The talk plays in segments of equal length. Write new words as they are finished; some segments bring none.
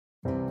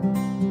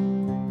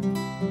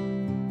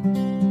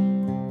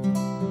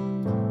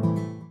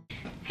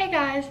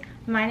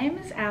My name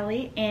is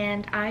Allie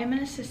and I am an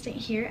assistant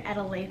here at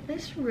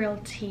Alethes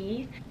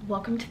Realty.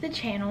 Welcome to the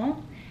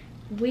channel.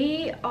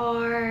 We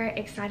are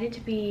excited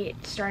to be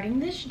starting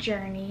this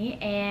journey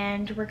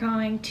and we're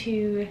going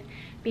to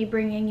be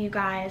bringing you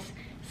guys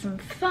some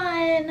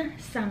fun,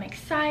 some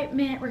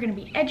excitement. We're going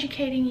to be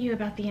educating you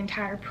about the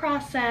entire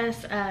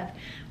process of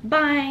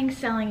buying,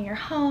 selling your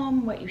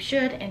home, what you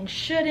should and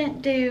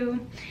shouldn't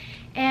do.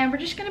 And we're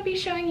just going to be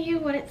showing you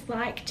what it's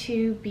like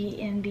to be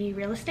in the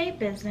real estate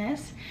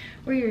business.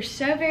 We are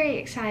so very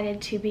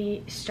excited to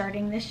be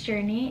starting this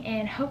journey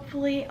and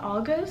hopefully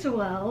all goes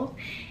well.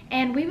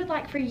 And we would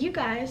like for you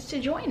guys to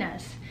join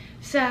us.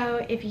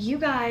 So if you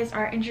guys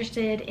are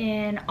interested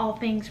in all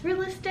things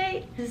real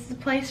estate, this is the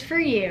place for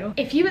you.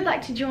 If you would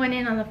like to join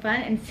in on the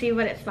fun and see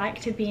what it's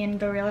like to be in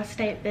the real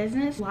estate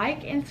business,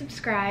 like and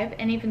subscribe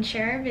and even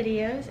share our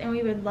videos, and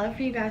we would love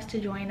for you guys to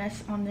join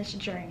us on this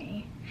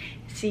journey.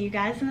 See you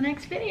guys in the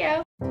next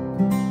video.